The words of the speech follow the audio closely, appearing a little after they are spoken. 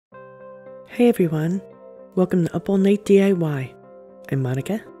Hey everyone, welcome to Up All Night DIY. I'm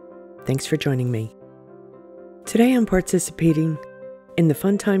Monica. Thanks for joining me. Today I'm participating in the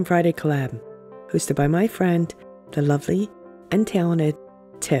Funtime Friday Collab, hosted by my friend, the lovely and talented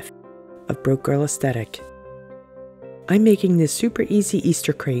Tiff of Broke Girl Aesthetic. I'm making this super easy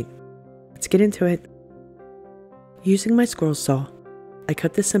Easter crate. Let's get into it. Using my scroll saw, I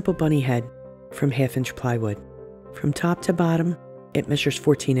cut the simple bunny head from 1/2-inch plywood. From top to bottom, it measures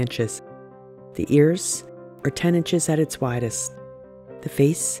 14 inches. The ears are 10 inches at its widest. The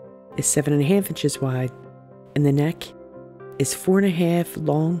face is 7.5 inches wide, and the neck is 4.5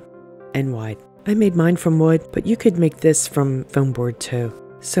 long and wide. I made mine from wood, but you could make this from foam board too.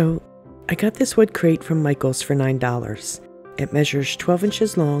 So I got this wood crate from Michael's for $9. It measures 12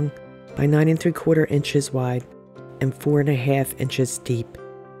 inches long by 9.75 inches wide and 4.5 inches deep.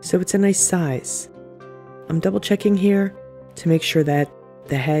 So it's a nice size. I'm double checking here to make sure that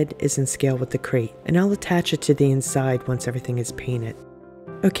the head is in scale with the crate, and I'll attach it to the inside once everything is painted.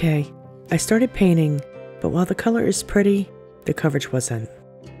 Okay, I started painting, but while the color is pretty, the coverage wasn't.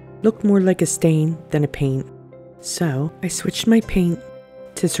 Looked more like a stain than a paint, so I switched my paint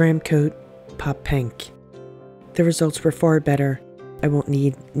to Ceramcoat Pop Pink. The results were far better. I won't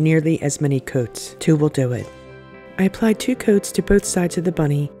need nearly as many coats. 2 will do it. I applied 2 coats to both sides of the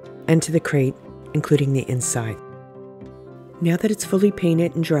bunny and to the crate, including the inside. Now that it's fully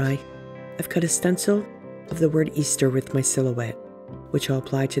painted and dry, I've cut a stencil of the word Easter with my silhouette, which I'll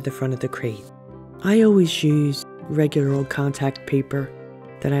apply to the front of the crate. I always use regular old contact paper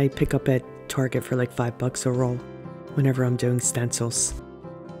that I pick up at Target for like $5 a roll whenever I'm doing stencils.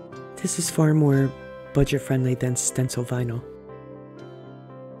 This is far more budget friendly than stencil vinyl.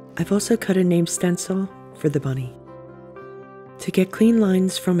 I've also cut a name stencil for the bunny. To get clean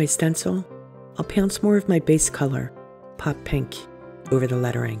lines from my stencil, I'll pounce more of my base color, Pop Pink, over the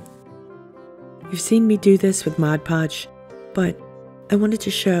lettering. You've seen me do this with Mod Podge, but I wanted to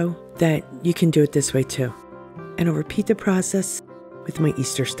show that you can do it this way too. And I'll repeat the process with my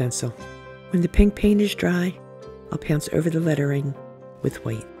Easter stencil. When the pink paint is dry, I'll pounce over the lettering with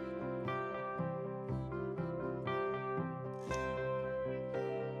white.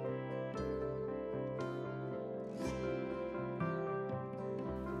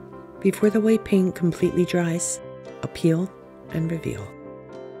 Before the white paint completely dries, I'll peel and reveal.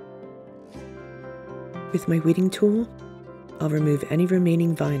 With my weeding tool, I'll remove any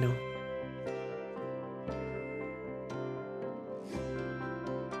remaining vinyl.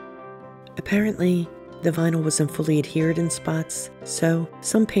 Apparently, the vinyl wasn't fully adhered in spots, so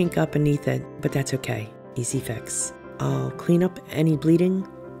some paint got beneath it, but that's okay. Easy fix. I'll clean up any bleeding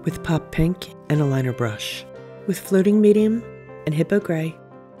with Pop Pink and a liner brush. With Floating Medium and Hippo Gray,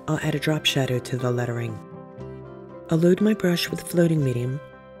 I'll add a drop shadow to the lettering. I'll load my brush with Floating Medium,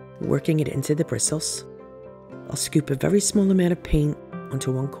 working it into the bristles. I'll scoop a very small amount of paint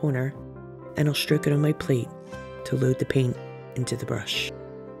onto one corner, and I'll stroke it on my plate to load the paint into the brush.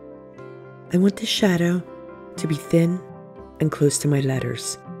 I want the shadow to be thin and close to my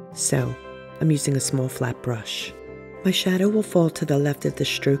letters, so I'm using a small flat brush. My shadow will fall to the left of the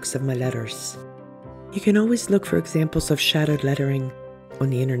strokes of my letters. You can always look for examples of shadowed lettering on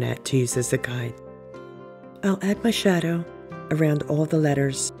the internet to use as a guide. I'll add my shadow around all the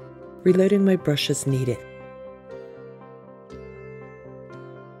letters, reloading my brush as needed.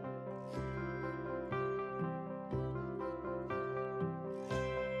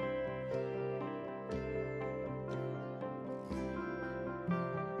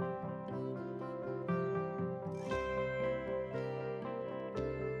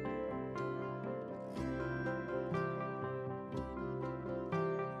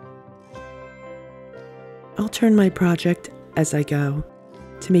 I'll turn my project as I go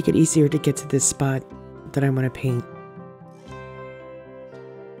to make it easier to get to this spot that I want to paint.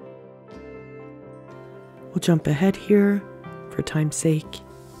 We'll jump ahead here for time's sake.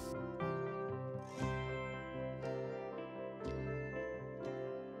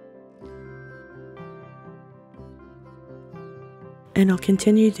 And I'll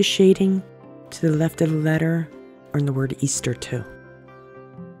continue the shading to the left of the letter on the word Easter too.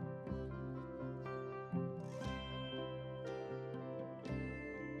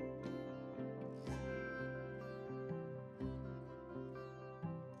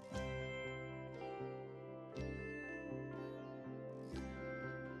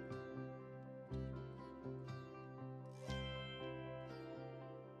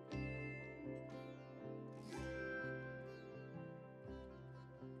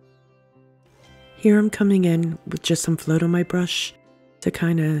 Here I'm coming in with just some float on my brush to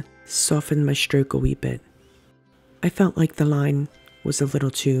kind of soften my stroke a wee bit. I felt like the line was a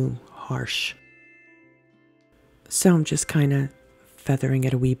little too harsh. So I'm just kind of feathering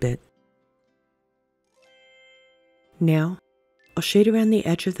it a wee bit. Now, I'll shade around the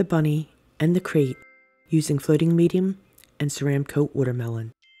edge of the bunny and the crate using floating medium and Ceramcoat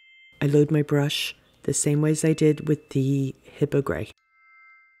watermelon. I load my brush the same way as I did with the Hippo gray.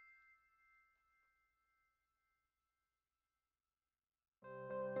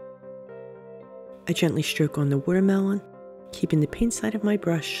 I gently stroke on the watermelon, keeping the paint side of my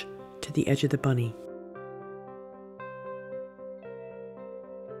brush to the edge of the bunny.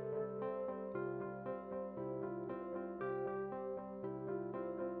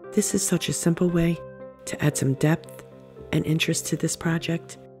 This is such a simple way to add some depth and interest to this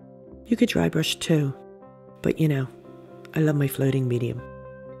project. You could dry brush too, but you know, I love my floating medium.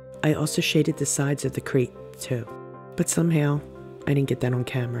 I also shaded the sides of the crate too, but somehow I didn't get that on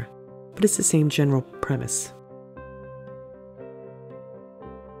camera. But it's the same general premise.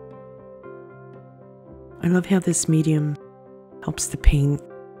 I love how this medium helps the paint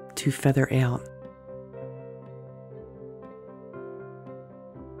to feather out.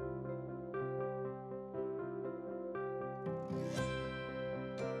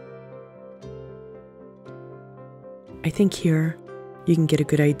 I think here you can get a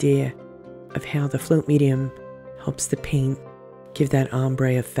good idea of how the float medium helps the paint give that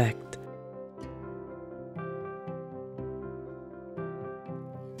ombre effect.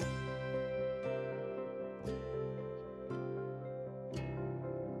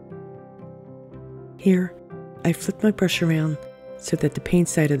 Here, I flip my brush around so that the paint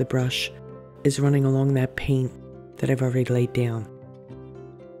side of the brush is running along that paint that I've already laid down.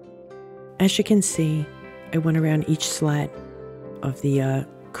 As you can see, I went around each slat of the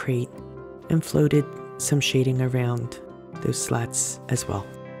crate and floated some shading around those slats as well.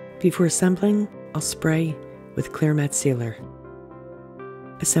 Before assembling, I'll spray with clear matte sealer.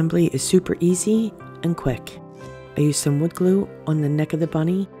 Assembly is super easy and quick. I use some wood glue on the neck of the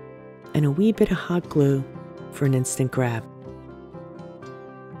bunny and a wee bit of hot glue for an instant grab.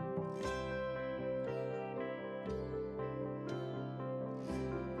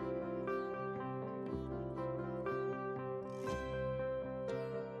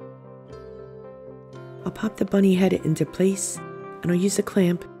 I'll pop the bunny head into place and I'll use a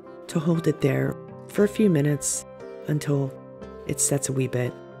clamp to hold it there for a few minutes until it sets a wee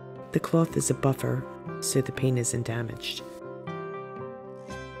bit. The cloth is a buffer so the paint isn't damaged.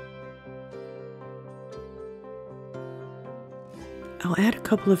 I'll add a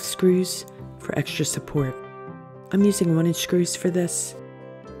couple of screws for extra support. I'm using 1-inch screws for this.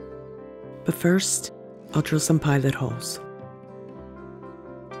 But first, I'll drill some pilot holes.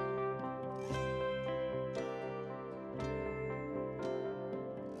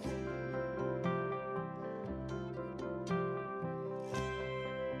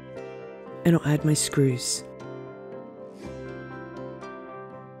 And I'll add my screws.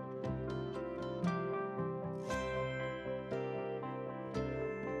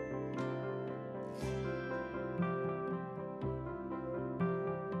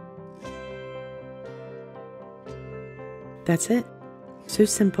 That's it. So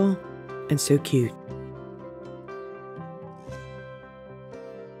simple and so cute.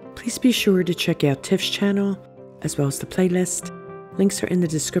 Please be sure to check out Tiff's channel as well as the playlist. Links are in the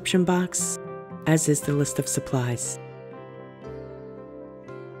description box, as is the list of supplies.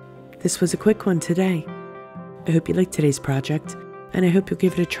 This was a quick one today. I hope you liked today's project, and I hope you'll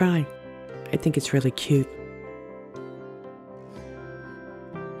give it a try. I think it's really cute.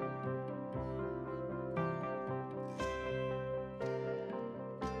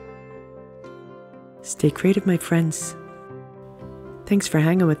 Stay creative, my friends. Thanks for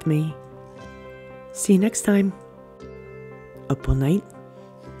hanging with me. See you next time. Up all night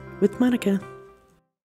with Monica.